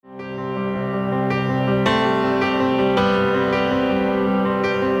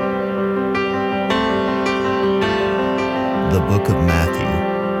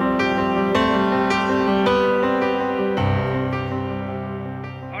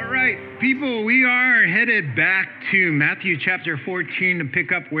right, people, we are headed back to Matthew chapter 14 to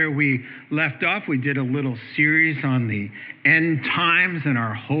pick up where we left off. We did a little series on the end times and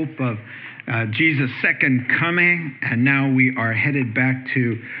our hope of Jesus' second coming, and now we are headed back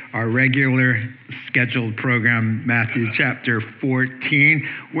to our regular scheduled program, Matthew chapter 14.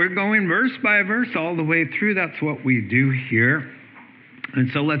 We're going verse by verse all the way through. That's what we do here. And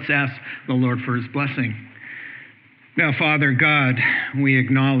so let's ask the Lord for his blessing. Now, Father God, we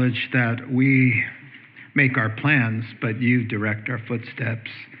acknowledge that we make our plans, but you direct our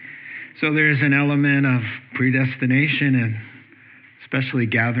footsteps. So there's an element of predestination, and especially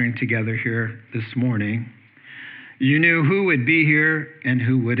gathering together here this morning. You knew who would be here and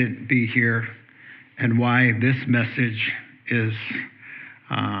who wouldn't be here, and why this message is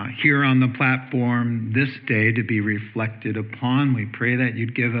here on the platform this day to be reflected upon. We pray that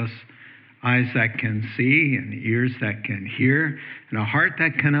you'd give us eyes that can see and ears that can hear and a heart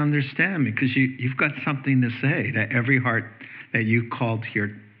that can understand, because you've got something to say to every heart that you called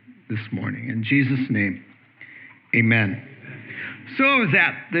here this morning. In Jesus' name, amen. So I was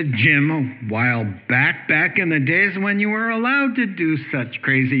at the gym a while back in the days when you were allowed to do such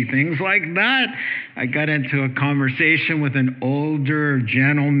crazy things like that. I got into a conversation with an older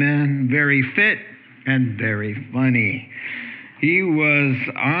gentleman, very fit and very funny. He was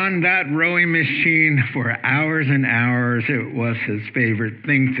on that rowing machine for hours and hours. It was his favorite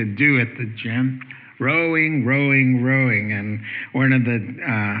thing to do at the gym. Rowing. And one of the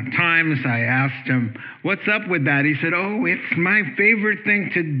times I asked him, what's up with that? He said, oh, it's my favorite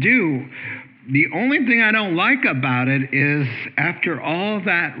thing to do. The only thing I don't like about it is after all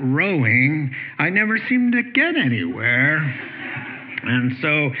that rowing, I never seem to get anywhere. And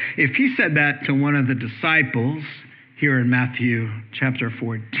so if he said that to one of the disciples here in Matthew chapter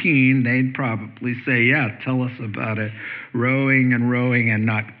 14, they'd probably say, yeah, tell us about it. Rowing and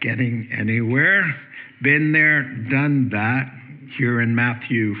not getting anywhere. Been there, done that here in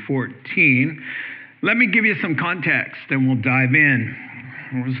Matthew 14. Let me give you some context and we'll dive in.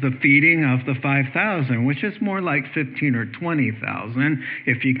 It was the feeding of the 5,000, which is more like 15 or 20,000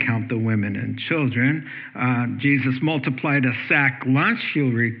 if you count the women and children. Jesus multiplied a sack lunch,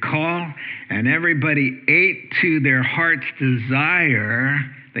 you'll recall, and everybody ate to their heart's desire.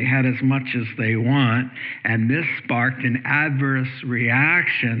 They had as much as they want, and this sparked an adverse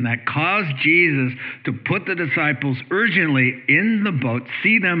reaction that caused Jesus to put the disciples urgently in the boat,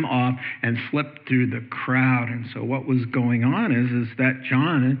 see them off, and slip through the crowd. And so what was going on is that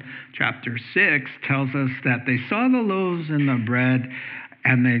John in chapter 6 tells us that they saw the loaves and the bread,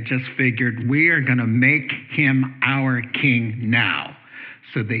 and they just figured, we are going to make him our king now.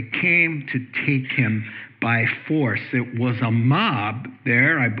 So they came to take him by force. It was a mob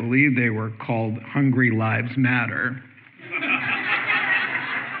there. I believe they were called Hungry Lives Matter.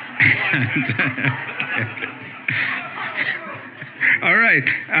 All right.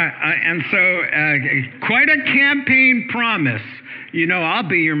 And so quite a campaign promise. You know, I'll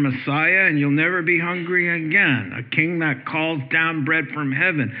be your Messiah and you'll never be hungry again. A king that calls down bread from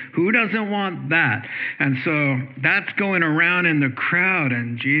heaven. Who doesn't want that? And so that's going around in the crowd,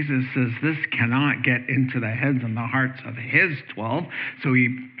 and Jesus says this cannot get into the heads and the hearts of his 12. So he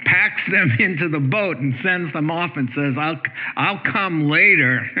packs them into the boat and sends them off and says, I'll come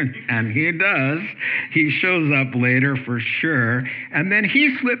later. And he does. He shows up later for sure. And then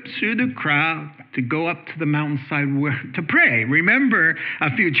he slips through the crowd to go up to the mountainside to pray. Remember,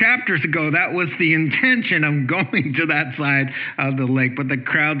 a few chapters ago, that was the intention of going to that side of the lake. But the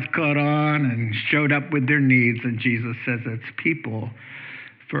crowds caught on and showed up with their needs. And Jesus says it's people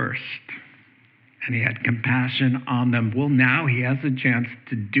first. And he had compassion on them. Well, now he has a chance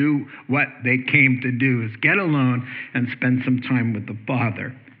to do what they came to do, is get alone and spend some time with the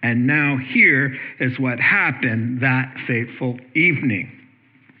Father. And now here is what happened that fateful evening,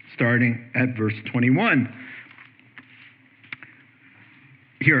 starting at verse 21.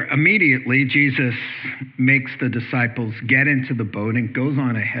 Here, immediately, Jesus makes the disciples get into the boat and goes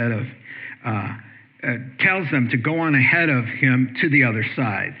on ahead of tells them to go on ahead of him to the other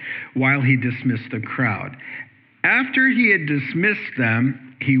side while he dismissed the crowd. After he had dismissed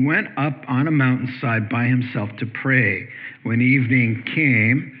them, he went up on a mountainside by himself to pray. When evening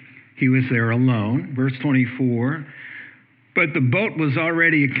came, he was there alone. Verse 24, but the boat was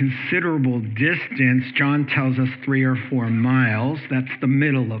already a considerable distance. John tells us 3 or 4 miles. That's the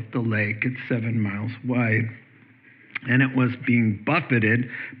middle of the lake. It's 7 miles wide. and it was being buffeted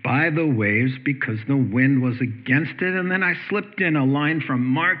by the waves because the wind was against it. And then I slipped in a line from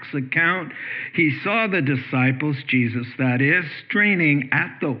Mark's account. He saw the disciples, Jesus that is, straining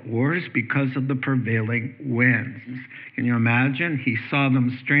at the oars because of the prevailing winds. Can you imagine? He saw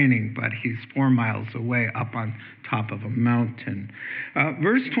them straining, but he's 4 miles away up on top of a mountain.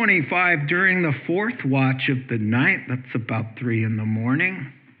 Verse 25, during the 4th watch of the night, that's about 3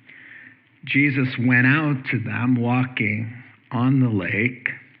 a.m, Jesus went out to them walking on the lake.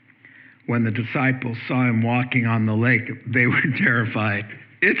 When the disciples saw him walking on the lake, they were terrified.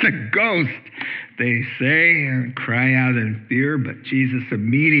 It's a ghost, they say, and cry out in fear. But Jesus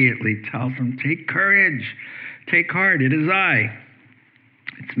immediately tells them, take courage, take heart, it is I.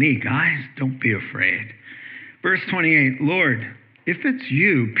 It's me, guys, don't be afraid. Verse 28, Lord, if it's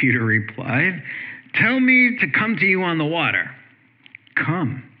you, Peter replied, tell me to come to you on the water.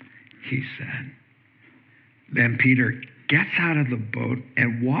 Come, he said. Then Peter gets out of the boat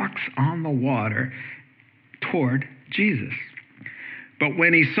and walks on the water toward Jesus. But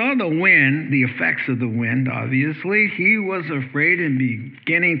when he saw the wind, the effects of the wind, obviously, he was afraid and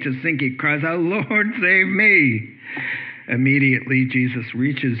beginning to sink. He cries out, Lord, save me. Immediately, Jesus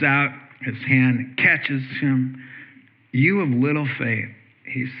reaches out, his hand catches him. You of little faith,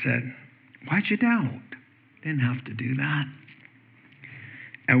 he said, why'd you doubt? Didn't have to do that.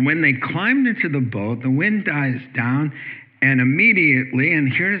 And when they climbed into the boat, the wind dies down, and immediately,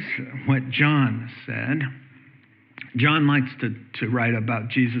 and here's what John said. John likes to write about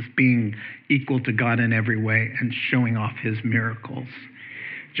Jesus being equal to God in every way and showing off his miracles.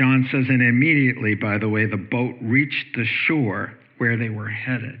 John says, and immediately, by the way, the boat reached the shore where they were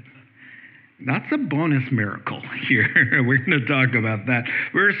headed. That's a bonus miracle here. We're going to talk about that.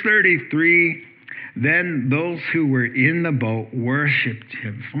 Verse 33, then those who were in the boat worshiped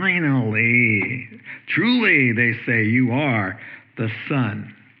him. Finally, truly, they say, you are the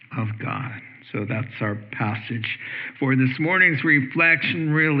Son of God. So that's our passage for this morning's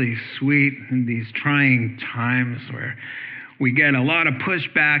reflection. Really sweet in these trying times where we get a lot of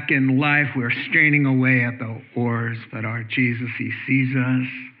pushback in life. We're straining away at the oars, but our Jesus, he sees us.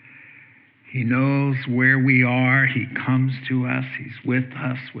 He knows where we are. He comes to us. He's with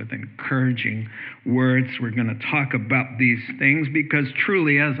us with encouraging words. We're going to talk about these things because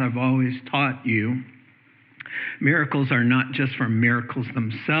truly, as I've always taught you, miracles are not just for miracles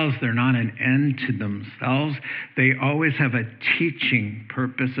themselves. They're not an end to themselves. They always have a teaching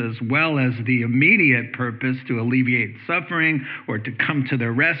purpose as well as the immediate purpose to alleviate suffering or to come to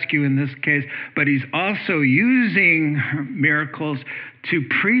their rescue in this case. But he's also using miracles to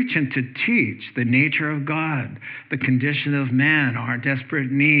preach and to teach the nature of God, the condition of man, our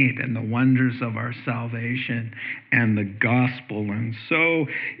desperate need, and the wonders of our salvation and the gospel. And so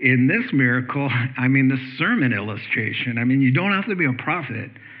in this miracle, this sermon illustration, you don't have to be a prophet,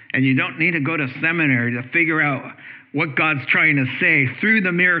 and you don't need to go to seminary to figure out what God's trying to say through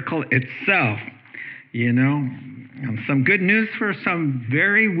the miracle itself. And some good news for some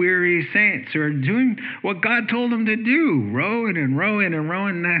very weary saints who are doing what God told them to do, rowing and rowing and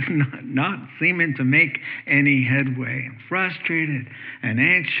rowing, not seeming to make any headway, frustrated and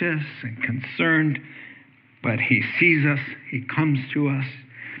anxious and concerned. But he sees us, he comes to us,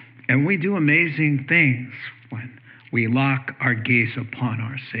 and we do amazing things when we lock our gaze upon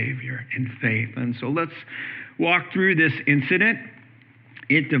our Savior in faith. And so let's walk through this incident.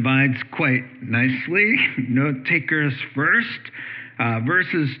 It divides quite nicely. Note takers first.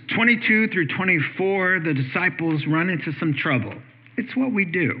 Verses 22 through 24, the disciples run into some trouble. It's what we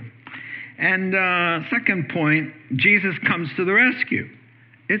do. And second point, Jesus comes to the rescue.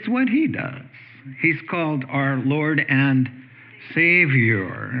 It's what he does. He's called our Lord and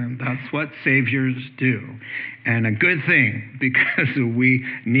Savior, and that's what Saviors do. And a good thing, because we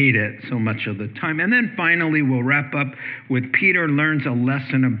need it so much of the time. And then finally, we'll wrap up with Peter learns a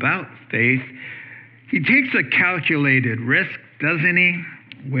lesson about faith. He takes a calculated risk, doesn't he?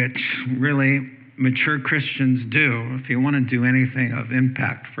 Which really mature Christians do. If you want to do anything of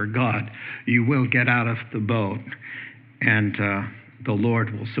impact for God, you will get out of the boat, and the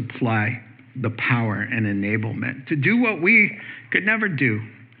Lord will supply the power and enablement to do what we could never do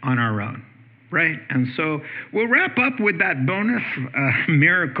on our own, right? And so we'll wrap up with that bonus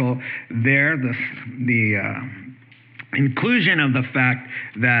miracle there, the inclusion of the fact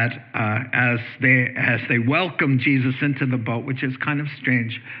that as they welcome Jesus into the boat, which is kind of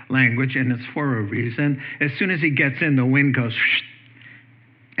strange language, and it's for a reason, as soon as he gets in, the wind goes,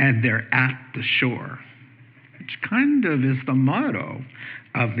 and they're at the shore, which kind of is the motto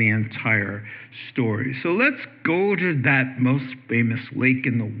of the entire story. So let's go to that most famous lake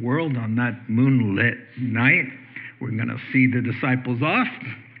in the world on that moonlit night We're going to see the disciples off.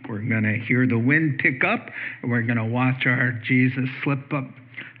 We're going to hear the wind pick up, and we're going to watch our Jesus slip up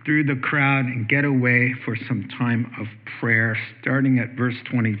through the crowd and get away for some time of prayer. Starting at verse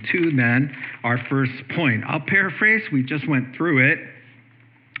 22 then, our first point. I'll paraphrase, we just went through it.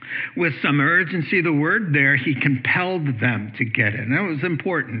 With some urgency, the word there, he compelled them to get in. That was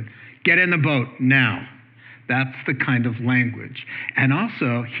important. Get in the boat now. That's the kind of language. And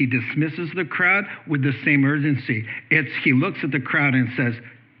also, he dismisses the crowd with the same urgency. He looks at the crowd and says,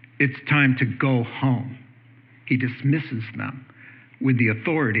 it's time to go home. He dismisses them with the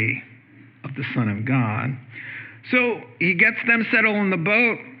authority of the Son of God. So he gets them settled in the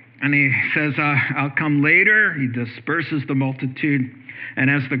boat, and he says, I'll come later. He disperses the multitude. And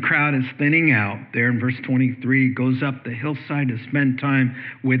as the crowd is thinning out, there in verse 23, goes up the hillside to spend time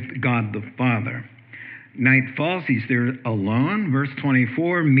with God the Father. Night falls, he's there alone. Verse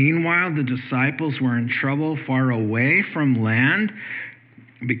 24, meanwhile, the disciples were in trouble far away from land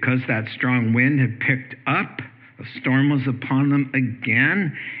because that strong wind had picked up. A storm was upon them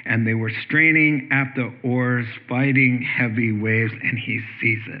again, and they were straining at the oars, fighting heavy waves, and he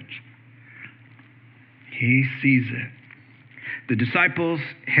sees it. He sees it. The disciples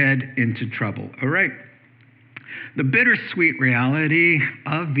head into trouble. All right. The bittersweet reality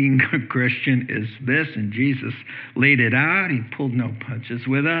of being a Christian is this, and Jesus laid it out. He pulled no punches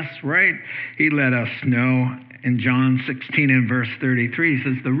with us, right? He let us know in John 16 and verse 33, he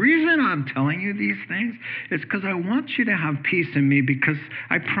says, the reason I'm telling you these things is because I want you to have peace in me, because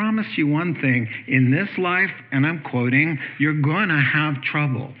I promise you one thing, in this life, and I'm quoting, you're going to have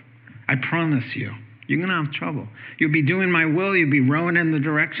trouble. I promise you. You're going to have trouble. You'll be doing my will. You'll be rowing in the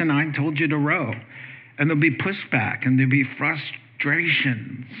direction I told you to row. And there'll be pushback, and there'll be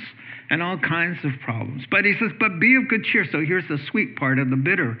frustrations, and all kinds of problems. But he says, but be of good cheer. So here's the sweet part of the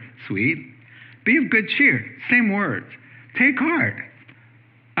bittersweet. Be of good cheer. Same words. Take heart.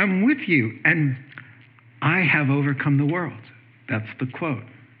 I'm with you, and I have overcome the world. That's the quote.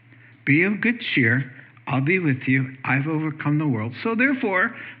 Be of good cheer. I'll be with you. I've overcome the world. So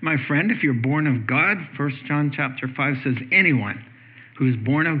therefore, my friend, if you're born of God, 1 John chapter 5 says, anyone who is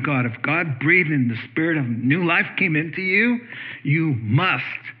born of God, if God breathed in the spirit of new life came into you, you must,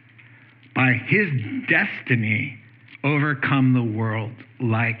 by his destiny, overcome the world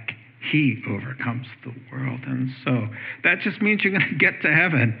like he overcomes the world. And so that just means you're going to get to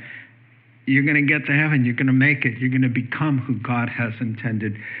heaven. You're going to get to heaven. You're going to make it. You're going to become who God has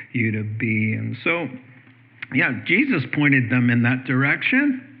intended you to be. And so, yeah, Jesus pointed them in that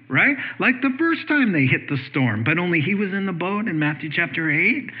direction, right? Like the first time they hit the storm, but only he was in the boat in Matthew chapter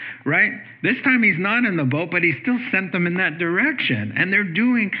 8, right? This time he's not in the boat, but he still sent them in that direction. And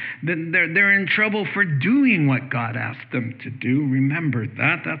they're in trouble for doing what God asked them to do. Remember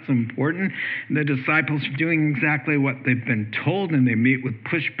that. That's important. The disciples are doing exactly what they've been told, and they meet with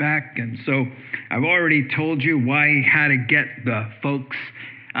pushback. And so I've already told you why he had to get the folks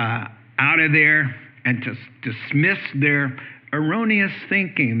out of there and to dismiss their erroneous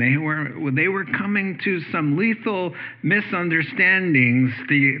thinking. They were coming to some lethal misunderstandings,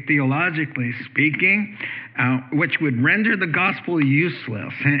 theologically speaking, which would render the gospel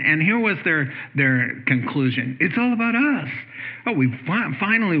useless. And here was their conclusion. It's all about us. Oh,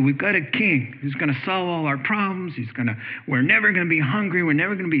 finally we've got a king who's going to solve all our problems. We're never going to be hungry. We're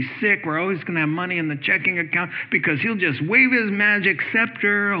never going to be sick. We're always going to have money in the checking account because he'll just wave his magic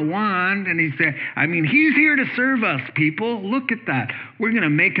scepter, a wand, and he's here to serve us, people. Look at that. We're going to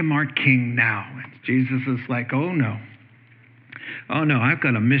make him our king now. And Jesus is like, oh no, I've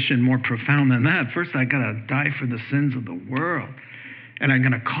got a mission more profound than that. First, I got to die for the sins of the world. And I'm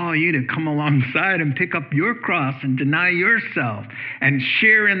going to call you to come alongside and pick up your cross and deny yourself and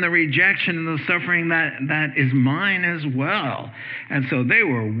share in the rejection and the suffering that is mine as well. And so they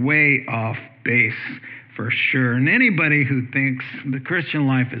were way off base for sure. And anybody who thinks the Christian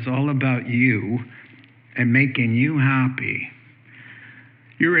life is all about you and making you happy,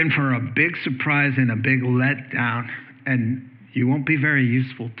 you're in for a big surprise and a big letdown, and you won't be very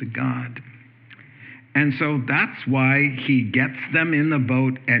useful to God. And so that's why he gets them in the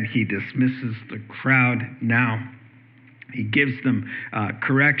boat and he dismisses the crowd now. He gives them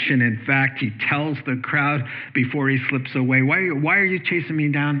correction. In fact, he tells the crowd before he slips away, why are you chasing me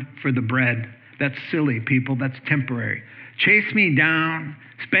down for the bread? That's silly, people. That's temporary. Chase me down.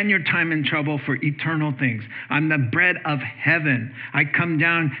 Spend your time in trouble for eternal things. I'm the bread of heaven. I come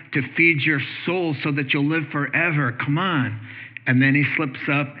down to feed your soul so that you'll live forever. Come on. And then he slips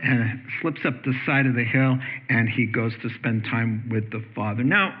up the side of the hill, and he goes to spend time with the Father.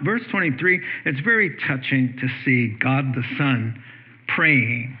 Now, verse 23, it's very touching to see God the Son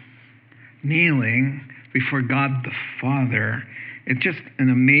praying, kneeling, before God the Father. It's just an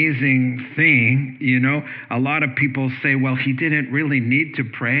amazing thing, you know. A lot of people say, well, he didn't really need to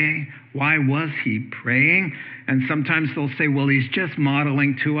pray. Why was he praying? And sometimes they'll say, well, he's just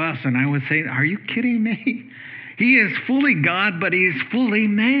modeling to us. And I would say, are you kidding me? He is fully God, but he's fully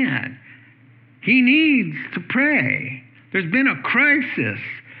man. He needs to pray. There's been a crisis.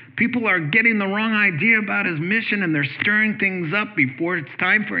 People are getting the wrong idea about his mission, and they're stirring things up before it's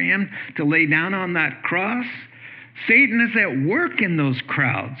time for him to lay down on that cross. Satan is at work in those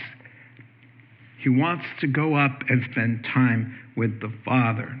crowds. He wants to go up and spend time with the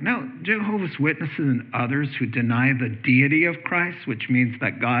Father. Now, Jehovah's Witnesses and others who deny the deity of Christ, which means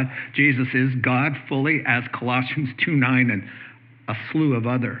that Jesus is God fully, as Colossians 2:9 and a slew of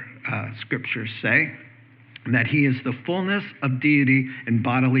other scriptures say, that he is the fullness of deity in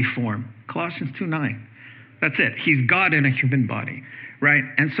bodily form. Colossians 2:9. That's it. He's God in a human body, right?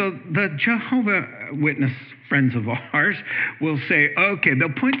 And so the Jehovah Witness friends of ours will say, okay, they'll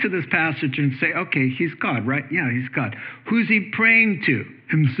point to this passage and say, okay, he's God, right? Yeah, he's God. Who's he praying to?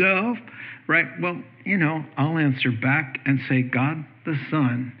 Himself, right? Well, you know, I'll answer back and say God the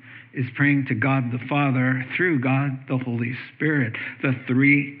Son is praying to God the Father through God the Holy Spirit, the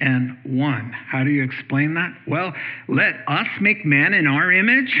 3 and 1. How do you explain that? Well, let us make man in our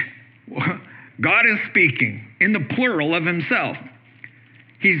image. God is speaking in the plural of himself.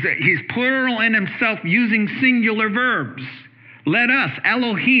 He's plural in himself using singular verbs. Let us,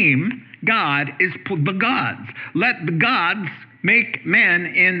 Elohim, God is the gods. Let the gods make man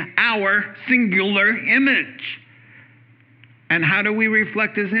in our singular image. And how do we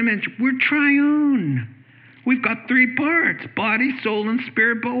reflect his image? We're triune. We've got 3 parts, body, soul, and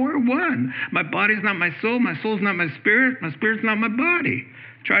spirit, but we're one. My body's not my soul's not my spirit's not my body.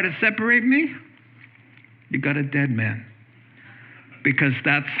 Try to separate me, you got a dead man. Because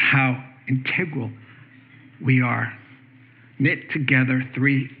that's how integral we are. Knit together,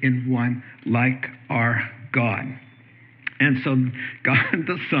 3 in 1, like our God. And so God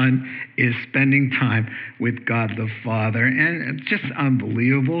the Son is spending time with God the Father. And it's just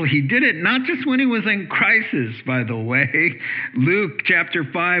unbelievable. He did it not just when he was in crisis, by the way. Luke chapter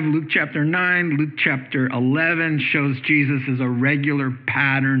 5, Luke chapter 9, Luke chapter 11 shows Jesus as a regular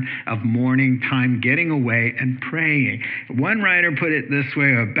pattern of morning time, getting away and praying. One writer put it this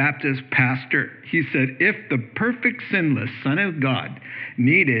way, a Baptist pastor. He said, if the perfect sinless Son of God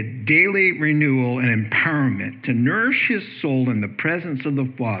needed daily renewal and empowerment to nourish his soul in the presence of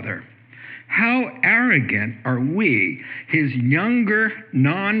the Father, how arrogant are we, his younger,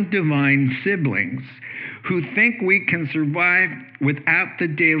 non-divine siblings, who think we can survive without the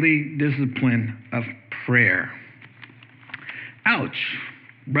daily discipline of prayer? Ouch,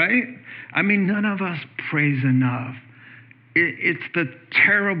 right? I mean, none of us prays enough. It's the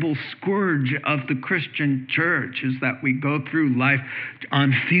terrible scourge of the Christian church, is that we go through life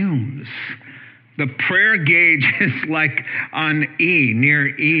on fumes. The prayer gauge is like on E, near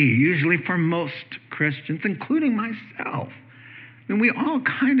E, usually for most Christians, including myself. And we all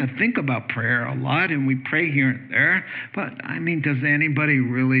kind of think about prayer a lot, and we pray here and there. But, I mean, does anybody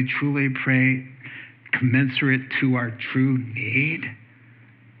really, truly pray commensurate to our true need?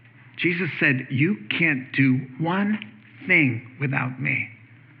 Jesus said, you can't do one thing without me.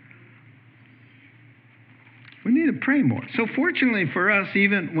 We need to pray more. So fortunately for us,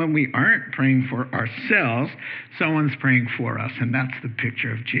 even when we aren't praying for ourselves, someone's praying for us. And that's the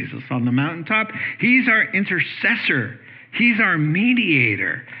picture of Jesus on the mountaintop. He's our intercessor. He's our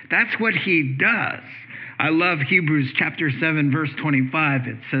mediator. That's what he does. I love Hebrews chapter 7, verse 25.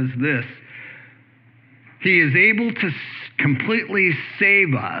 It says this: he is able to completely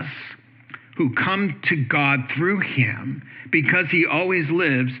save us who come to God through him, because he always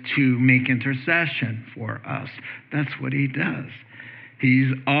lives to make intercession for us. That's what he does.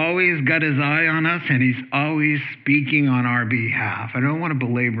 He's always got his eye on us, and he's always speaking on our behalf. I don't want to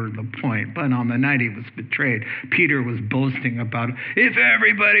belabor the point, but on the night he was betrayed, Peter was boasting about, if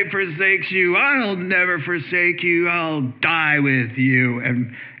everybody forsakes you, I'll never forsake you. I'll die with you.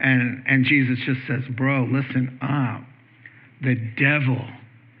 And Jesus just says, bro, listen up. The devil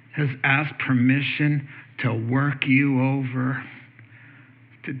has asked permission to work you over,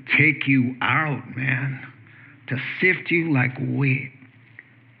 to take you out, man, to sift you like wheat.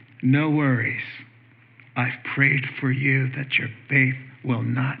 No worries. I've prayed for you that your faith will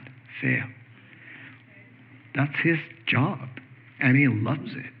not fail. That's his job, and he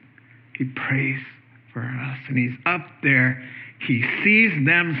loves it. He prays for us, and he's up there. He sees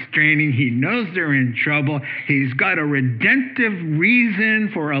them straining. He knows they're in trouble. He's got a redemptive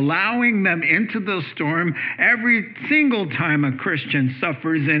reason for allowing them into the storm every single time a Christian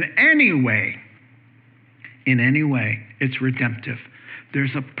suffers in any way. in any way, it's redemptive.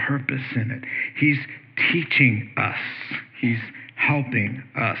 There's a purpose in it. He's teaching us. He's helping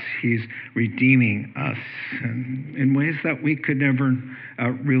us. He's redeeming us in ways that we could never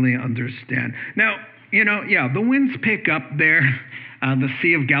really understand. Now, the winds pick up there. The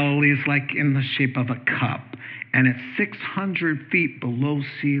Sea of Galilee is like in the shape of a cup, and it's 600 feet below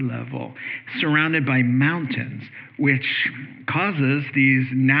sea level, surrounded by mountains, which causes these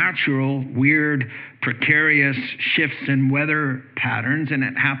natural, weird, precarious shifts in weather patterns, and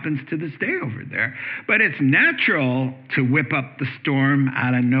it happens to this day over there. But it's natural to whip up the storm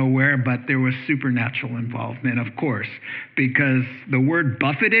out of nowhere, but there was supernatural involvement, of course, because the word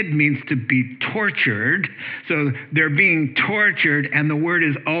buffeted means to be tortured. So they're being tortured, and the word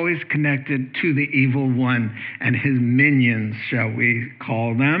is always connected to the evil one and his minions, shall we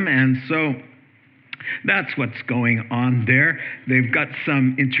call them. And so that's what's going on there. They've got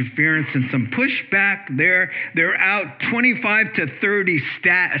some interference and some pushback there. They're out 25 to 30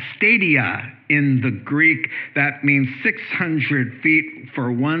 stadia in the Greek. That means 600 feet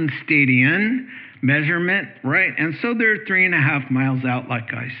for one stadion measurement, right? And so they're 3.5 miles out,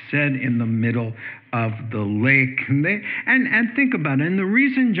 like I said, in the middle of the lake. And think about it. And the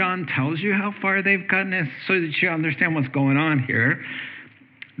reason John tells you how far they've gotten is so that you understand what's going on here.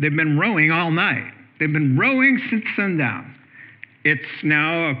 They've been rowing all night. They've been rowing since sundown. It's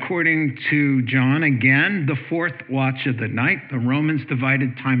now, according to John, again, the fourth watch of the night. The Romans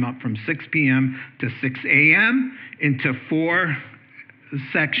divided time up from 6 p.m. to 6 a.m. into 4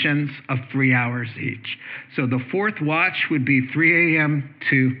 sections of 3 hours each. So the fourth watch would be 3 a.m.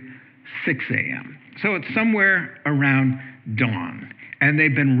 to 6 a.m. So it's somewhere around dawn. And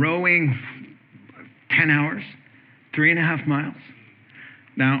they've been rowing 10 hours, 3.5 miles.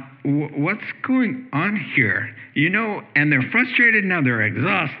 Now, what's going on here? And they're frustrated now, they're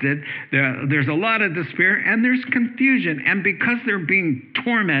exhausted, there's a lot of despair, and there's confusion. And because they're being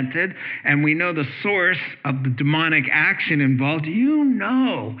tormented, and we know the source of the demonic action involved,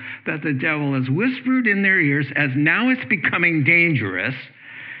 that the devil has whispered in their ears, as now it's becoming dangerous,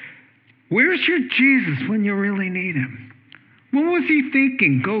 where's your Jesus when you really need him? What was he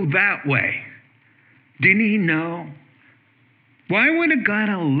thinking? Go that way. Didn't he know? Why would a God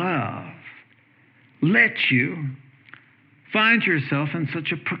of love let you find yourself in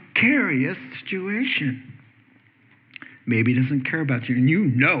such a precarious situation? Maybe he doesn't care about you.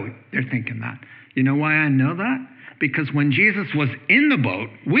 And they're thinking that. You know why I know that? Because when Jesus was in the boat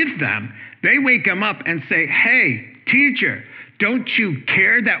with them, they wake him up and say, "Hey, teacher, don't you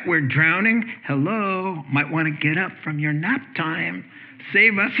care that we're drowning? Hello, might want to get up from your nap time.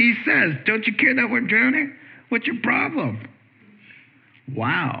 Save us," he says. "Don't you care that we're drowning? What's your problem?"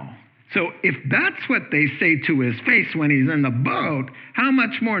 Wow. So if that's what they say to his face when he's in the boat, how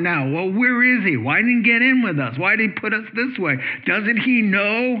much more now? Well, where is he? Why didn't he get in with us? Why did he put us this way? Doesn't he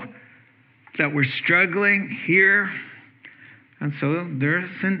know that we're struggling here? And so there's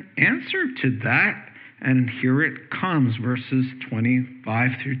an answer to that. And here it comes, verses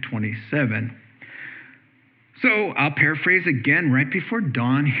 25 through 27. So I'll paraphrase again. Right before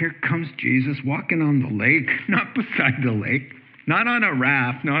dawn, here comes Jesus walking on the lake, not beside the lake, not on a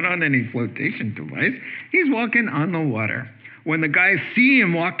raft, not on any flotation device. He's walking on the water. When the guys see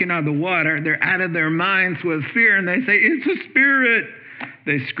him walking on the water, they're out of their minds with fear, and they say, "It's a spirit."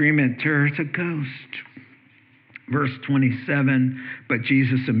 They scream in terror, "It's a ghost." Verse 27, but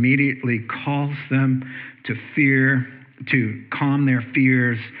Jesus immediately calls them to calm their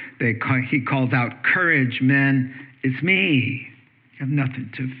fears. He calls out, "Courage, men, it's me. You have nothing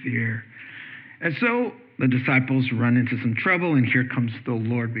to fear." And so the disciples run into some trouble, and here comes the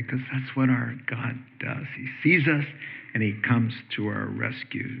Lord, because that's what our God does. He sees us, and he comes to our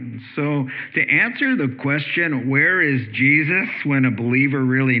rescue. And so to answer the question, where is Jesus when a believer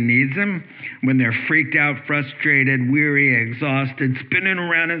really needs him? When they're freaked out, frustrated, weary, exhausted, spinning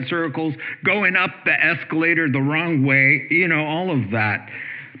around in circles, going up the escalator the wrong way, all of that.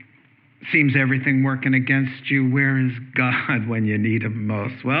 Seems everything working against you. Where is God when you need him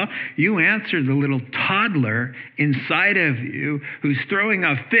most? Well, you answer the little toddler inside of you who's throwing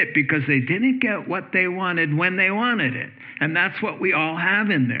a fit because they didn't get what they wanted when they wanted it. And that's what we all have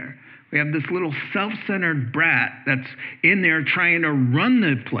in there. We have this little self-centered brat that's in there trying to run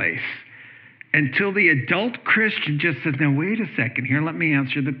the place until the adult Christian just says, "Now, wait a second here. Let me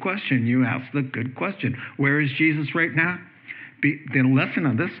answer the question." You asked the good question. Where is Jesus right now? The lesson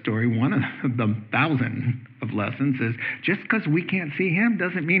of this story, one of the 1,000 of lessons, is just because we can't see him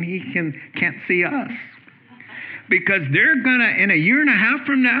doesn't mean he can't see us. Because they're going to, in a year and a half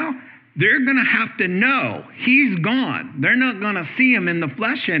from now, they're going to have to know he's gone. They're not going to see him in the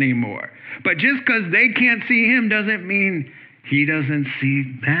flesh anymore. But just because they can't see him doesn't mean he doesn't see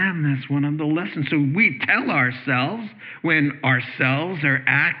them. That's one of the lessons. So we tell ourselves when ourselves are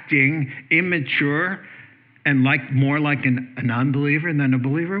acting immature and more like an unbeliever than a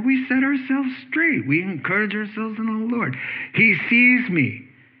believer, we set ourselves straight. We encourage ourselves in the Lord. He sees me.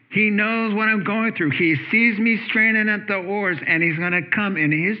 He knows what I'm going through. He sees me straining at the oars, and he's going to come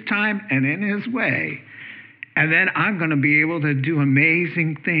in his time and in his way. And then I'm going to be able to do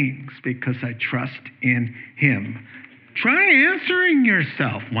amazing things because I trust in him. Try answering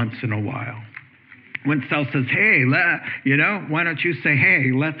yourself once in a while. When self says, hey, why don't you say,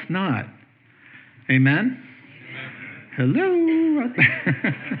 hey, let's not? Amen? Hello.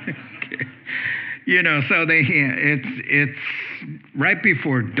 So it's right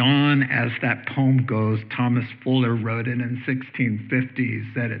before dawn, as that poem goes. Thomas Fuller wrote it in 1650. He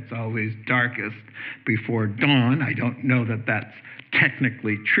said it's always darkest before dawn. I don't know that that's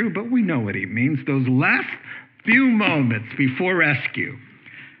technically true, but we know what he means. Those last few moments before rescue,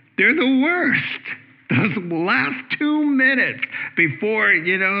 they're the worst. Those last 2 minutes before,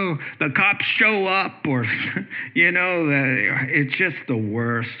 the cops show up or, it's just the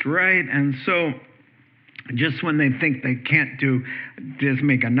worst, right? And so just when they think they can't just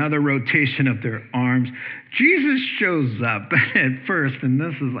make another rotation of their arms, Jesus shows up at first, and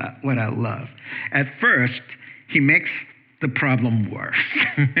this is what I love. At first, he makes the problem worse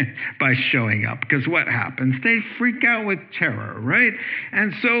by showing up. Because what happens? They freak out with terror, right?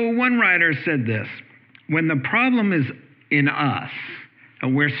 And so one writer said this: when the problem is in us,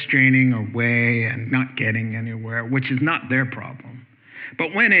 and we're straining away and not getting anywhere, which is not their problem.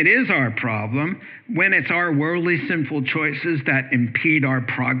 But when it is our problem, when it's our worldly sinful choices that impede our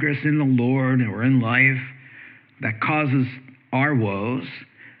progress in the Lord or in life, that causes our woes,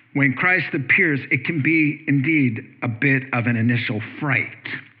 when Christ appears, it can be indeed a bit of an initial fright.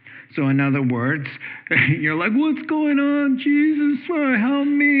 So in other words, you're like, what's going on, Jesus? Oh, help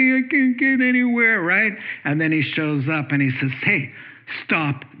me, I can't get anywhere, right? And then he shows up and he says, hey,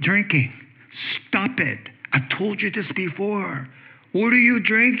 stop drinking. Stop it. I told you this before. What are you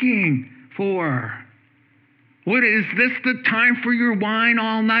drinking for? What is this the time for your wine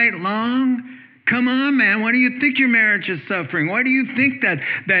all night long? Come on, man. Why do you think your marriage is suffering? Why do you think that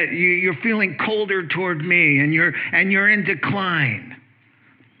you're feeling colder toward me and you're in decline?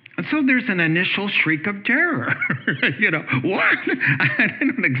 And so there's an initial shriek of terror. What? I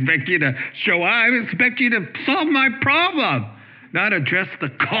didn't expect you to show up. I expect you to solve my problem, not address the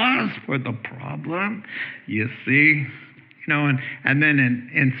cause for the problem. You see? And then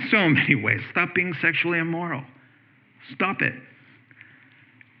in so many ways, stop being sexually immoral. Stop it.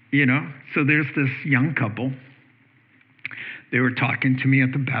 So there's this young couple. They were talking to me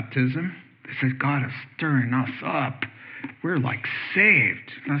at the baptism. They said, God is stirring us up. We're like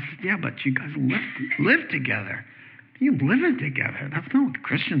saved. And I said, yeah, but you guys live together. You living together. That's not what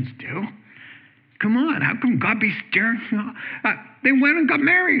Christians do. Come on, how come God be stirring you up? They went and got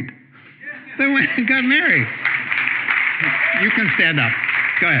married. They went and got married. You can stand up.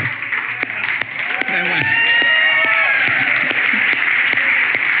 Go ahead. They went.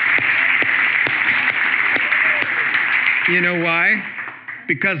 You know why?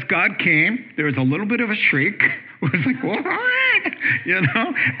 Because God came. There was a little bit of a shriek. It was like, what?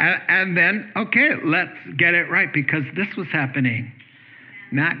 And then, okay, let's get it right, because this was happening.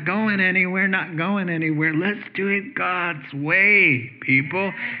 Not going anywhere, not going anywhere. Let's do it God's way,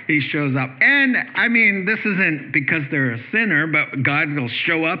 people. He shows up. And, this isn't because they're a sinner, but God will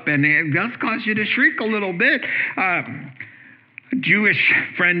show up and it does cause you to shriek a little bit. A Jewish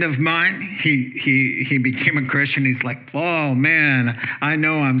friend of mine, he became a Christian. He's like, oh, man, I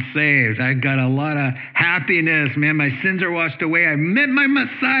know I'm saved. I got a lot of happiness, man. My sins are washed away. I met my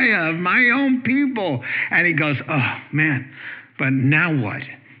Messiah of my own people. And he goes, oh, man. But now what?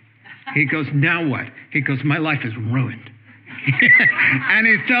 He goes, now what? He goes, my life is ruined. And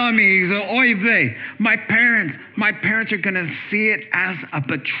he's telling me, he's like, oy vey, my parents are going to see it as a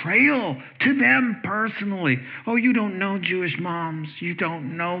betrayal to them personally. Oh, you don't know Jewish moms. You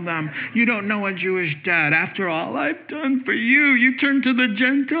don't know them. You don't know a Jewish dad. After all I've done for you, you turn to the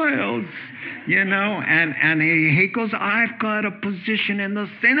Gentiles, and he goes, I've got a position in the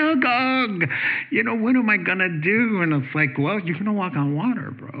synagogue. What am I going to do? And it's like, well, you're going to walk on water,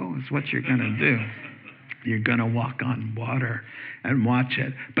 bro. It's what you're going to do. You're going to walk on water and watch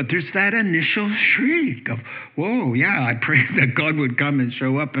it. But there's that initial shriek of, whoa, yeah, I prayed that God would come and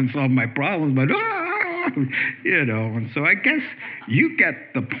show up and solve my problems, but And so I guess you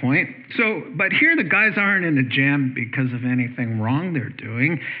get the point. So, but here the guys aren't in a jam because of anything wrong they're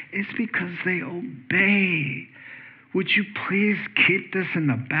doing. It's because they obey. Would you please keep this in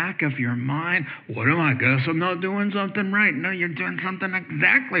the back of your mind? What am I? Guess I'm not doing something right. No, you're doing something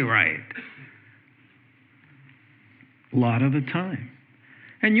exactly right. A lot of the time.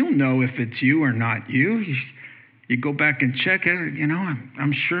 And you'll know if it's you or not you. You go back and check it.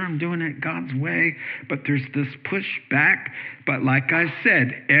 I'm sure I'm doing it God's way, but there's this pushback. But like I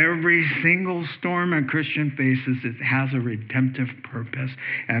said, every single storm a Christian faces, it has a redemptive purpose.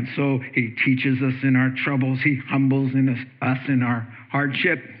 And so he teaches us in our troubles. He humbles us in our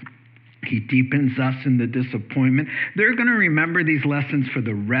hardship. He deepens us in the disappointment. They're going to remember these lessons for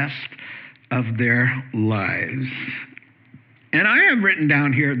the rest of their lives. And I have written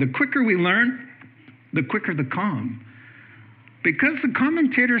down here, the quicker we learn, the quicker the calm. Because the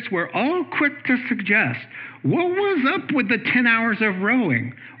commentators were all quick to suggest, what was up with the 10 hours of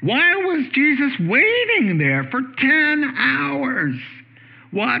rowing? Why was Jesus waiting there for 10 hours,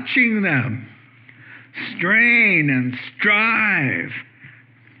 watching them strain and strive?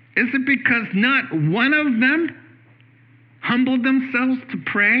 Is it because not one of them humbled themselves to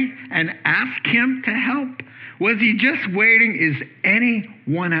pray and ask him to help? Was he just waiting? Is any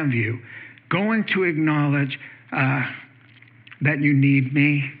one of you going to acknowledge that you need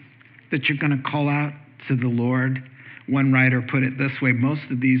me, that you're going to call out to the Lord? One writer put it this way: most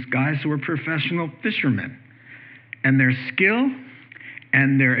of these guys were professional fishermen, and their skill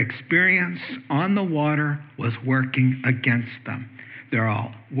and their experience on the water was working against them. They're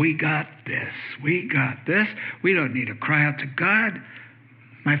all, we got this, we got this. We don't need to cry out to God.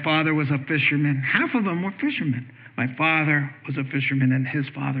 My father was a fisherman. Half of them were fishermen. My father was a fisherman and his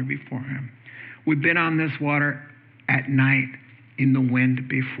father before him. We've been on this water at night in the wind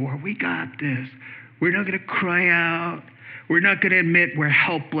before. We got this. We're not going to cry out. We're not going to admit we're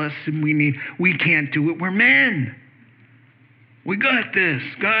helpless and we can't do it. We're men. We got this,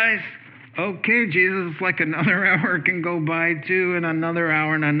 guys. Okay, Jesus, like another hour can go by too, and another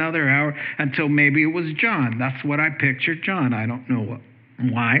hour, until maybe it was John. That's what I pictured John. I don't know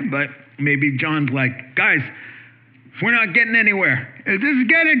why, but maybe John's like, guys, we're not getting anywhere. This is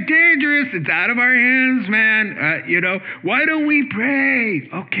getting dangerous. It's out of our hands, man. Why don't we pray?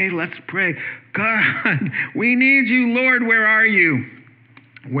 Okay, let's pray. God, we need you. Lord, where are you?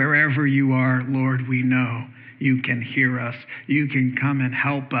 Wherever you are, Lord, we know you can hear us. You can come and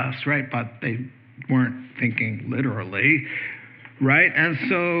help us, right? But they weren't thinking literally, right? And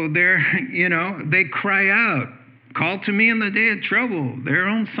so they cry out, call to me in the day of trouble. Their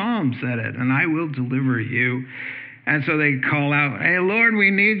own psalm said it, and I will deliver you. And so they call out, hey, Lord, we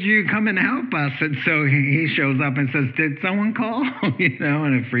need you. Come and help us. And so he shows up and says, did someone call? And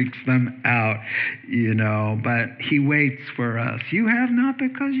it freaks them out, But he waits for us. You have not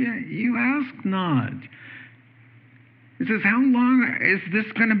because you ask not. He says, how long is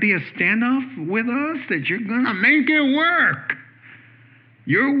this going to be a standoff with us that you're going to make it work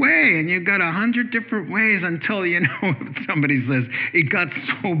your way? And you've got 100 different ways until, somebody says, it got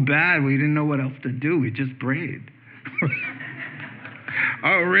so bad we didn't know what else to do. We just prayed.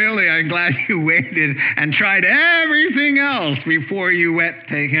 Oh, really? I'm glad you waited and tried everything else before you went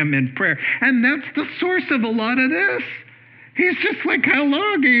to him in prayer. And that's the source of a lot of this. He's just like, how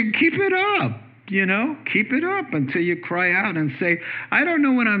long? You keep it up. Keep it up until you cry out and say, I don't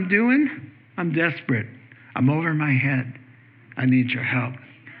know what I'm doing. I'm desperate. I'm over my head. I need your help.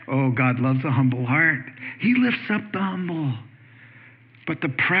 Oh, God loves a humble heart. He lifts up the humble. But the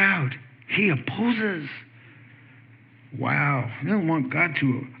proud, he opposes. Wow. I don't want God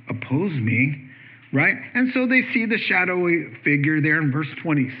to oppose me, right? And so they see the shadowy figure there in verse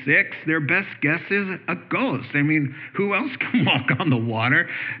 26. Their best guess is a ghost. I mean, who else can walk on the water?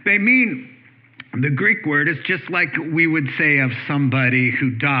 They mean, the Greek word is just like we would say of somebody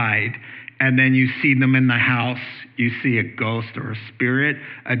who died, and then you see them in the house, you see a ghost or a spirit.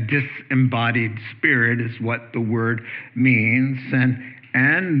 A disembodied spirit is what the word means,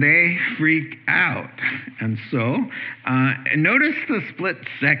 and they freak out. And so, notice the split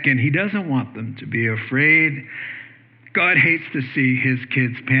second. He doesn't want them to be afraid. God hates to see his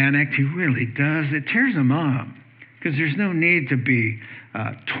kids panicked. He really does. It tears him up because there's no need to be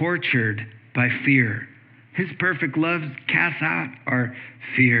tortured by fear. His perfect love casts out our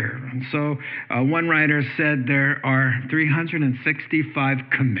fear. And so one writer said there are 365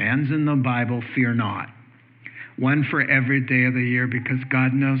 commands in the Bible, fear not. One for every day of the year, because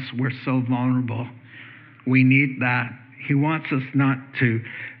God knows we're so vulnerable. We need that. He wants us not to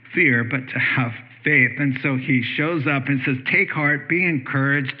fear, but to have faith. And so he shows up and says, take heart, be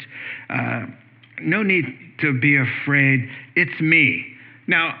encouraged. no need to be afraid. It's me.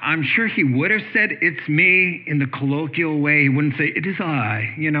 Now, I'm sure he would have said, it's me, in the colloquial way. He wouldn't say, it is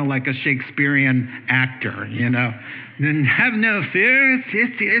I, like a Shakespearean actor, Then have no fear, it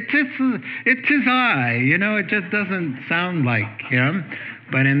is I, it just doesn't sound like him.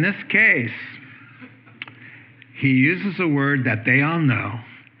 But in this case, he uses a word that they all know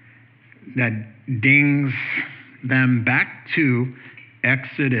that dings them back to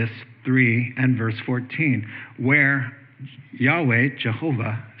Exodus 3 and verse 14, where Yahweh,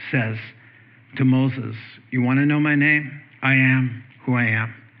 Jehovah, says to Moses, you want to know my name? I am who I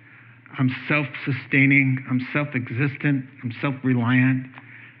am. I'm self-sustaining. I'm self-existent. I'm self-reliant.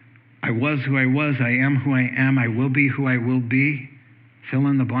 I was who I was. I am who I am. I will be who I will be. Fill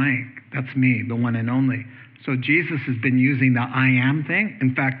in the blank. That's me, the one and only. So Jesus has been using the I am thing.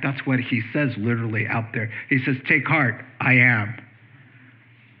 In fact, that's what he says literally out there. He says, take heart, I am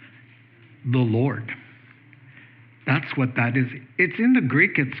the Lord. That's what that is. It's in the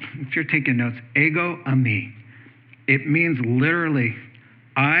Greek, if you're taking notes, ego eimi. It means literally,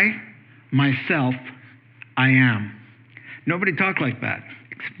 I, myself, I am. Nobody talked like that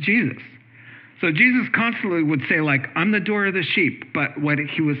except Jesus. So Jesus constantly would say, like, I'm the door of the sheep. But what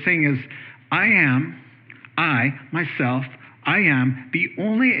he was saying is, I am, I, myself, I am the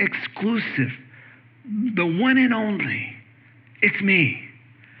only exclusive, the one and only. It's me.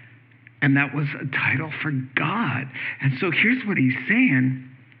 And that was a title for God. And so here's what he's saying.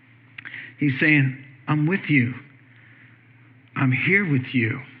 He's saying, I'm with you. I'm here with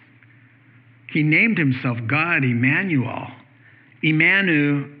you. He named himself God, Emmanuel.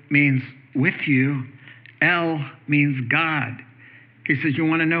 Emmanuel means with you. El means God. He says, you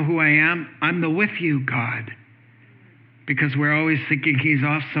want to know who I am? I'm the with you God. Because we're always thinking he's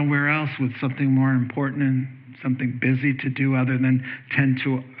off somewhere else with something more important and something busy to do other than tend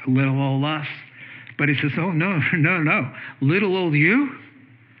to little old us. But he says, oh, no. Little old you?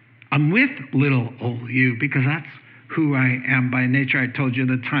 I'm with little old you because that's who I am by nature. I told you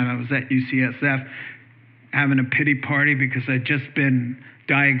the time I was at UCSF having a pity party because I'd just been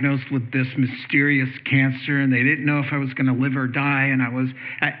diagnosed with this mysterious cancer and they didn't know if I was going to live or die. And I was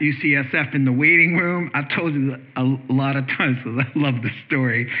at UCSF in the waiting room. I've told you a lot of times because I love the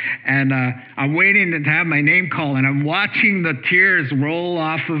story. And I'm waiting to have my name called and I'm watching the tears roll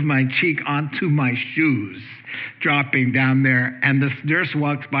off of my cheek onto my shoes, dropping down there. And this nurse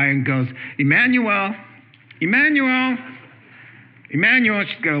walks by and goes, Emmanuel. She's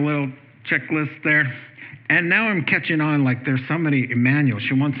got a little checklist there. And now I'm catching on like there's somebody, Emmanuel.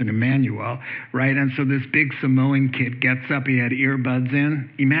 She wants an Emmanuel, right? And so this big Samoan kid gets up. He had earbuds in,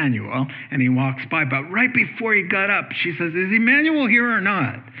 Emmanuel, and he walks by. But right before he got up, she says, is Emmanuel here or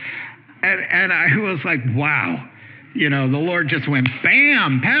not? And I was like, wow. The Lord just went,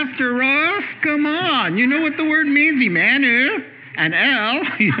 bam, Pastor Ross, come on. You know what the word means, Emmanuel and El,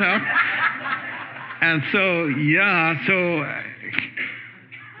 And so,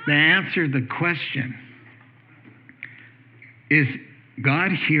 to answer the question, is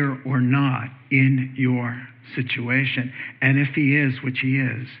God here or not in your situation? And if he is, which he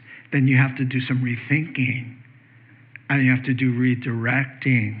is, then you have to do some rethinking and you have to do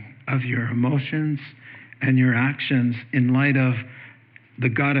redirecting of your emotions and your actions in light of the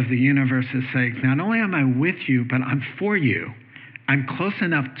God of the universe is saying, not only am I with you, but I'm for you. I'm close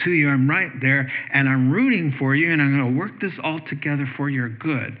enough to you, I'm right there, and I'm rooting for you, and I'm going to work this all together for your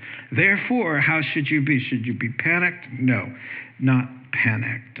good. Therefore, how should you be? Should you be panicked? No, not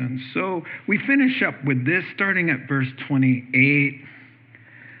panicked. And so we finish up with this, starting at verse 28.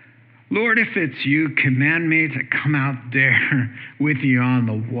 Lord, if it's you, command me to come out there with you on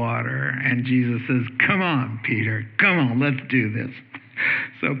the water. And Jesus says, come on, Peter, come on, let's do this.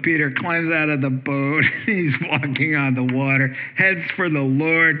 So Peter climbs out of the boat. He's walking on the water, heads for the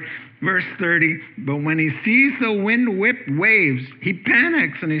Lord. Verse 30, but when he sees the wind whip waves, he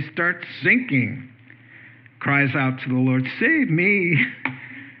panics and he starts sinking. Cries out to the Lord, save me.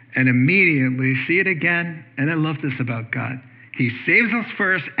 And immediately, see it again? And I love this about God. He saves us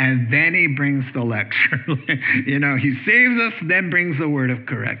first, and then he brings the lecture. He saves us, then brings the word of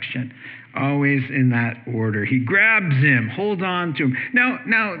correction. Always in that order. He grabs him, holds on to him.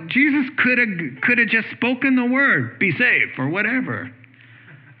 Now Jesus could have just spoken the word, be safe, or whatever.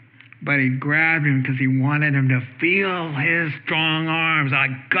 But he grabbed him because he wanted him to feel his strong arms. I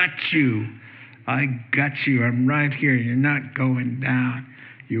got you. I'm right here. You're not going down.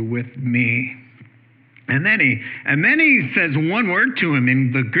 You're with me. And then he says one word to him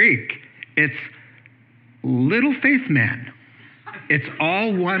in the Greek. It's little faith man. It's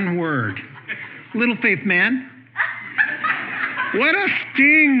all one word. Little faith man. What a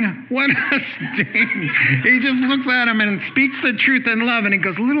sting. What a sting. He just looks at him and speaks the truth in love, and he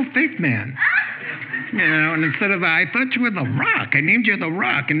goes, little faith man. You know, and instead of, I thought you were the rock. I named you the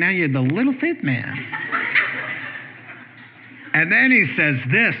rock, and now you're the little faith man. And then he says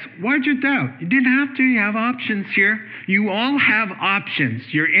this, why'd you doubt? You didn't have to. You have options here. You all have options.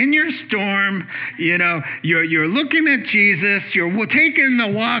 You're in your storm. You know, you're looking at Jesus. You're taking the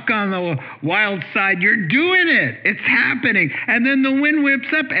walk on the wild side. You're doing it. It's happening. And then the wind whips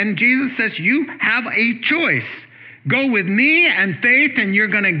up, and Jesus says, you have a choice. Go with me and faith, and you're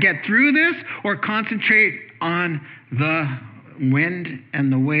going to get through this, or concentrate on the wind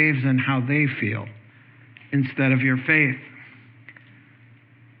and the waves and how they feel instead of your faith,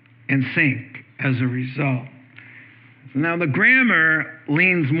 and sink as a result. Now, the grammar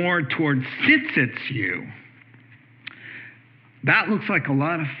leans more towards sits you. That looks like a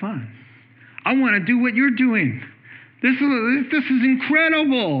lot of fun. I want to do what you're doing. This is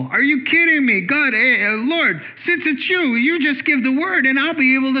incredible. Are you kidding me? God, Lord, since it's you, you just give the word, and I'll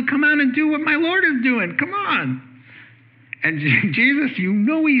be able to come out and do what my Lord is doing. Come on. And Jesus, you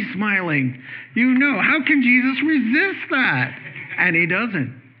know he's smiling. You know. How can Jesus resist that? And he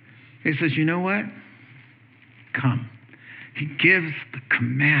doesn't. He says, you know what? Come. He gives the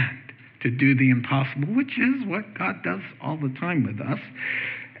command to do the impossible, which is what God does all the time with us.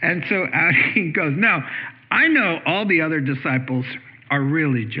 And so out he goes. Now, I know all the other disciples are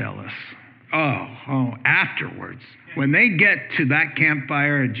really jealous. Oh, afterwards. When they get to that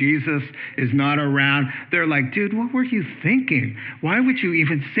campfire and Jesus is not around, they're like, dude, what were you thinking? Why would you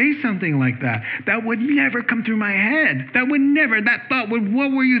even say something like that? That would never come through my head. That thought would,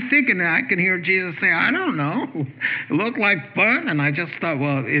 what were you thinking? And I can hear Jesus say, I don't know. It looked like fun. And I just thought,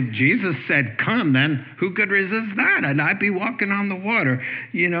 well, if Jesus said come, then who could resist that? And I'd be walking on the water.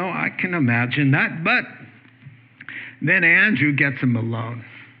 You know, I can imagine that. But then Andrew gets him alone,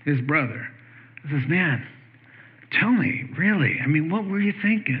 his brother. He says, man, tell me, really, I mean, what were you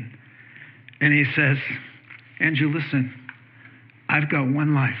thinking? And he says, Andrew, listen, I've got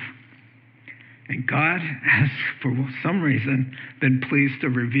one life. And God has, for some reason, been pleased to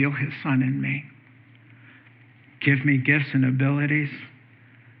reveal his son in me. Give me gifts and abilities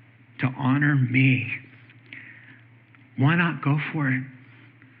to honor me. Why not go for it?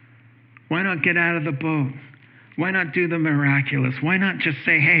 Why not get out of the boat? Why not do the miraculous? Why not just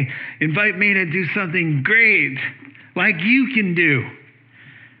say, hey, invite me to do something great like you can do?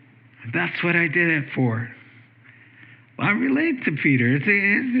 That's what I did it for. I relate to Peter. It's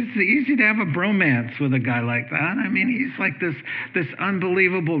easy to have a bromance with a guy like that. I mean, he's like this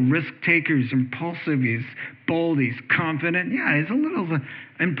unbelievable risk taker. He's impulsive. He's bold. He's confident. Yeah, he's a little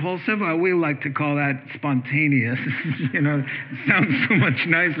impulsive. We like to call that spontaneous. You know, it sounds so much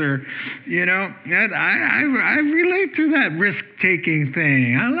nicer. You know, I relate to that risk-taking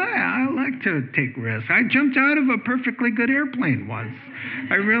thing. I like to take risks. I jumped out of a perfectly good airplane once.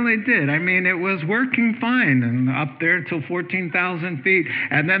 I really did. I mean, it was working fine and up there till 14,000 feet.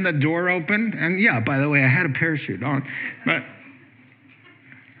 And then the door opened. And yeah, by the way, I had a parachute on. But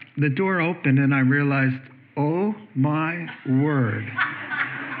the door opened and I realized, oh my word.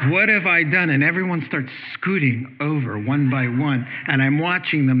 What have I done? And everyone starts scooting over one by one. And I'm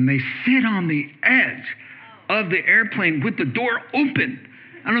watching them. They sit on the edge of the airplane with the door open.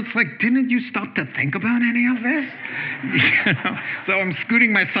 And it's like, didn't you stop to think about any of this? You know? So I'm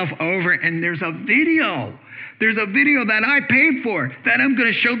scooting myself over, and there's a video. There's a video that I paid for that I'm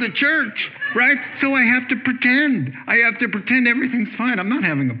going to show the church, right? So I have to pretend. I have to pretend everything's fine. I'm not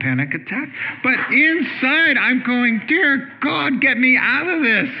having a panic attack. But inside, I'm going, dear God, get me out of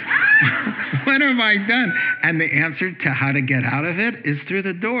this. What have I done? And the answer to how to get out of it is through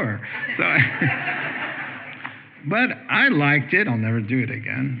the door. So but I liked it. I'll never do it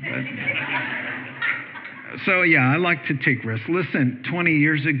again. So yeah, I like to take risks. Listen, 20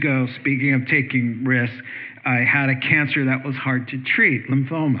 years ago, speaking of taking risks, I had a cancer that was hard to treat,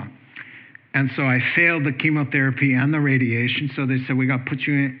 lymphoma. And so I failed the chemotherapy and the radiation. So they said, we got to put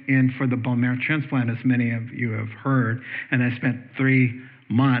you in for the bone marrow transplant, as many of you have heard. And I spent 3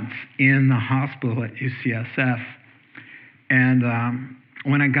 months in the hospital at UCSF. And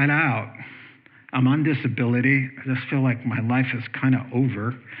when I got out, I'm on disability. I just feel like my life is kind of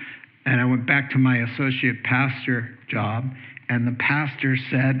over. And I went back to my associate pastor job, and the pastor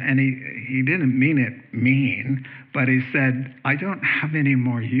said, and he didn't mean it mean, but he said, I don't have any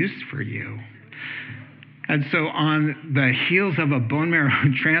more use for you. And so on the heels of a bone marrow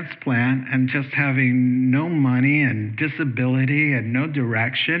transplant and just having no money and disability and no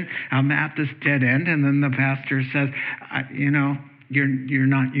direction, I'm at this dead end. And then the pastor says, you know, you're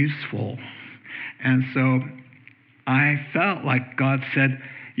not useful. And so I felt like God said,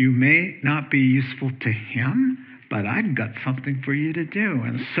 you may not be useful to him, but I've got something for you to do.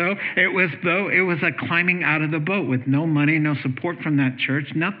 And so it was a climbing out of the boat with no money, no support from that church,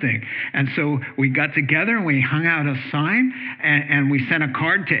 nothing. And so we got together and we hung out a sign and we sent a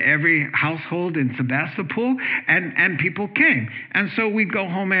card to every household in Sebastopol, and people came. And so we'd go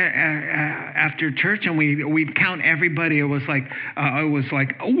home after church and we'd count everybody. It was like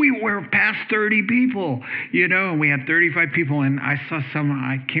we were past 30 people, and we had 35 people. And I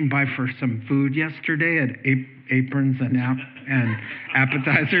came by for some food yesterday at Aprons and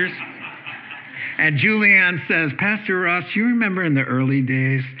appetizers. And Julianne says, Pastor Ross, you remember in the early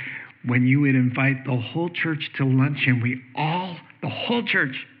days when you would invite the whole church to lunch and the whole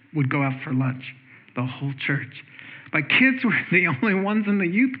church would go out for lunch, the whole church. My kids were the only ones in the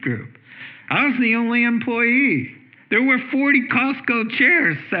youth group. I was the only employee. There were 40 Costco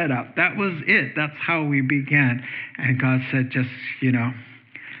chairs set up. That was it. That's how we began. And God said,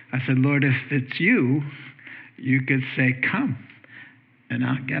 I said, Lord, if it's you could say, come, and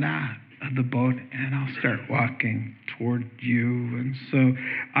I'll get out of the boat and I'll start walking toward you. And so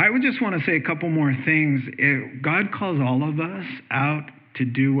I would just want to say a couple more things. God calls all of us out to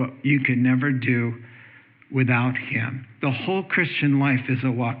do what you can never do without him. The whole Christian life is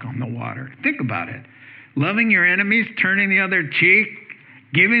a walk on the water. Think about it. Loving your enemies, turning the other cheek,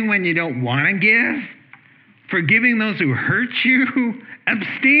 giving when you don't want to give, forgiving those who hurt you,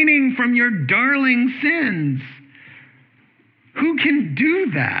 abstaining from your darling sins. Who can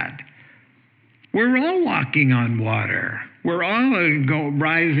do that? We're all walking on water. We're all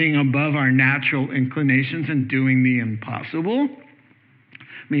rising above our natural inclinations and doing the impossible.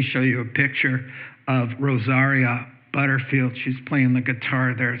 Let me show you a picture of Rosaria Butterfield. She's playing the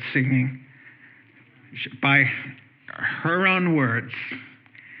guitar there, singing. By her own words,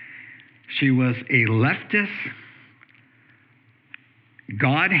 she was a leftist,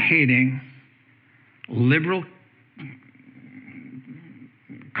 God-hating, liberal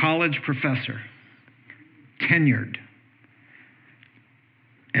college professor, tenured,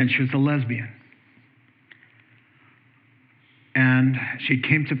 and she was a lesbian. And she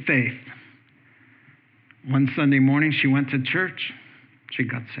came to faith. One Sunday morning, she went to church. She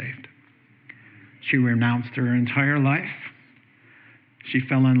got saved. She renounced her entire life. She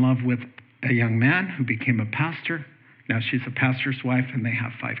fell in love with a young man who became a pastor. Now she's a pastor's wife, and they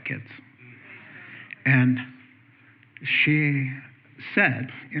have 5 kids. And she said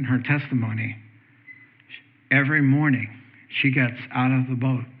in her testimony, every morning she gets out of the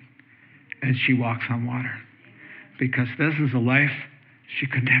boat and she walks on water, because this is a life she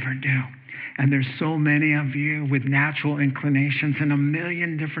could never do. And there's so many of you with natural inclinations in a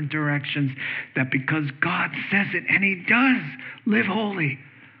million different directions that because God says it, and he does, live holy.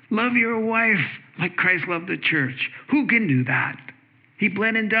 Love your wife like Christ loved the church. Who can do that? He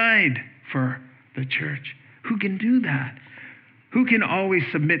bled and died for the church. Who can do that? Who can always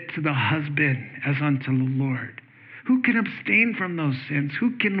submit to the husband as unto the Lord? Who can abstain from those sins?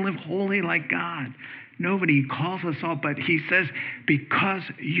 Who can live holy like God? Nobody. Calls us all, but he says, because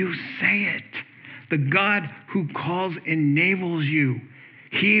you say it. The God who calls enables you.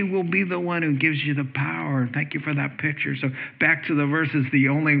 He will be the one who gives you the power. Thank you for that picture. So back to the verses, the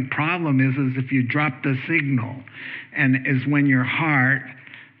only problem is if you drop the signal, and is when your heart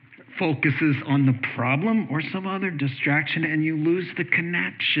focuses on the problem or some other distraction and you lose the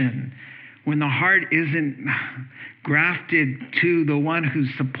connection. When the heart isn't grafted to the one who's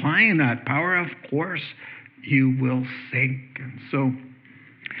supplying that power, of course, you will sink. And so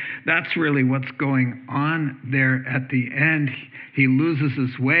that's really what's going on there at the end. He loses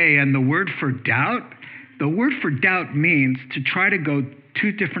his way. And the word for doubt means to try to go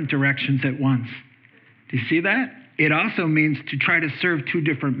 2 different directions at once. Do you see that? It also means to try to serve 2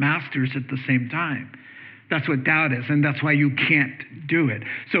 different masters at the same time. That's what doubt is, and that's why you can't do it.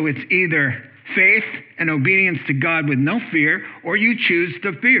 So it's either faith and obedience to God with no fear, or you choose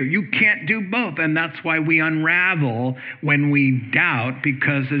the fear. You can't do both, and that's why we unravel when we doubt,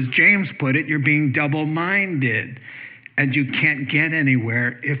 because as James put it, you're being double-minded, and you can't get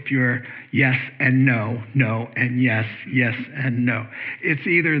anywhere if you're yes and no, no and yes, yes and no. It's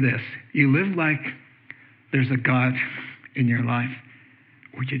either this. You live like there's a God in your life,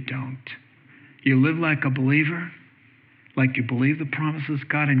 or you don't. You live like a believer, like you believe the promises of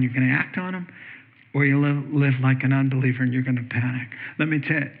God and you're going to act on them, or you live like an unbeliever and you're going to panic. Let me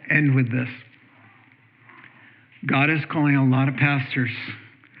end with this. God is calling a lot of pastors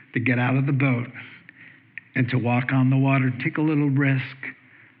to get out of the boat and to walk on the water, take a little risk,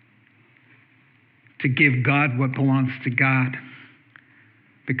 to give God what belongs to God.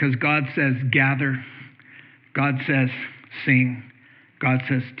 Because God says, gather God says, sing. God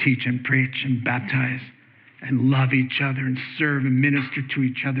says, teach and preach and baptize and love each other and serve and minister to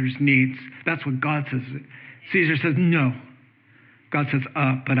each other's needs. That's what God says. Caesar says, no. God says,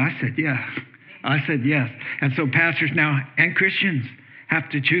 but I said, yeah. I said, yes. And so pastors now and Christians have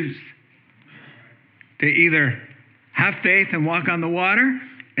to choose. They either have faith and walk on the water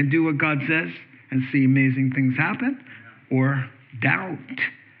and do what God says and see amazing things happen, or doubt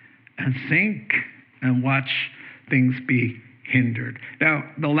and sink and watch things be hindered. Now,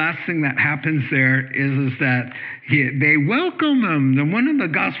 the last thing that happens there is that they welcome him. And one of the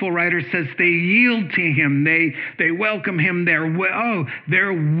gospel writers says they yield to him. They welcome him. They're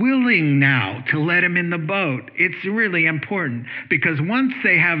willing now to let him in the boat. It's really important, because once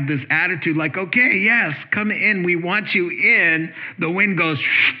they have this attitude like, okay, yes, come in, we want you in, the wind goes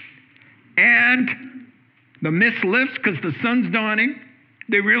and the mist lifts because the sun's dawning.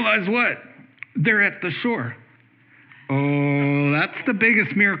 They realize what? They're at the shore. Oh, that's the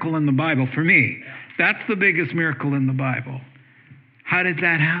biggest miracle in the Bible for me. That's the biggest miracle in the Bible. How did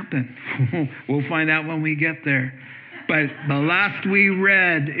that happen? We'll find out when we get there. But the last we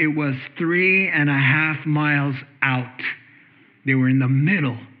read, it was 3.5 miles out. They were in the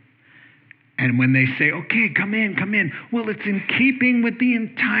middle. And when they say, okay, come in. Well, it's in keeping with the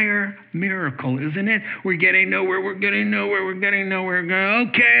entire miracle, isn't it? We're getting nowhere.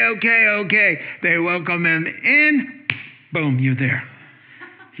 Okay. They welcome him in. Boom, you're there.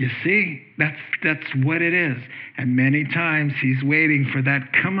 You see, that's what it is. And many times he's waiting for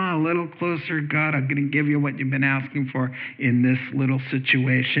that, come on, a little closer, God, I'm going to give you what you've been asking for in this little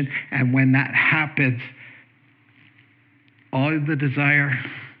situation. And when that happens, all of the desire,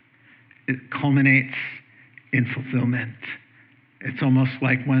 it culminates in fulfillment. It's almost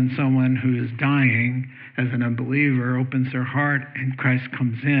like when someone who is dying as an unbeliever opens their heart and Christ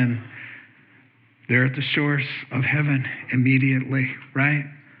comes in. They're at the shores of heaven immediately, right?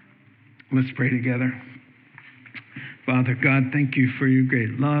 Let's pray together. Father God, thank you for your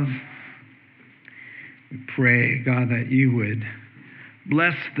great love. We pray, God, that you would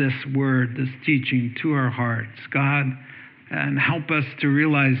bless this word, this teaching to our hearts, God, and help us to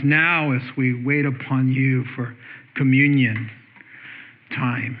realize now as we wait upon you for communion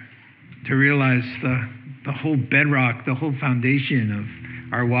time, to realize the whole bedrock, the whole foundation of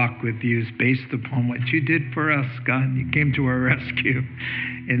our walk with you is based upon what you did for us, God. You came to our rescue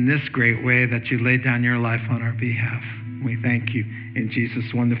in this great way that you laid down your life on our behalf. We thank you. In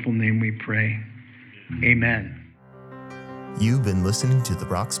Jesus' wonderful name we pray. Amen. You've been listening to the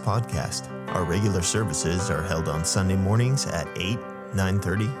Rocks Podcast. Our regular services are held on Sunday mornings at 8,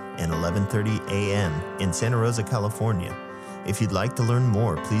 9:30, and 11:30 a.m. in Santa Rosa, California. If you'd like to learn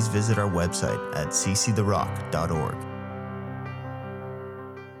more, please visit our website at cctherock.org.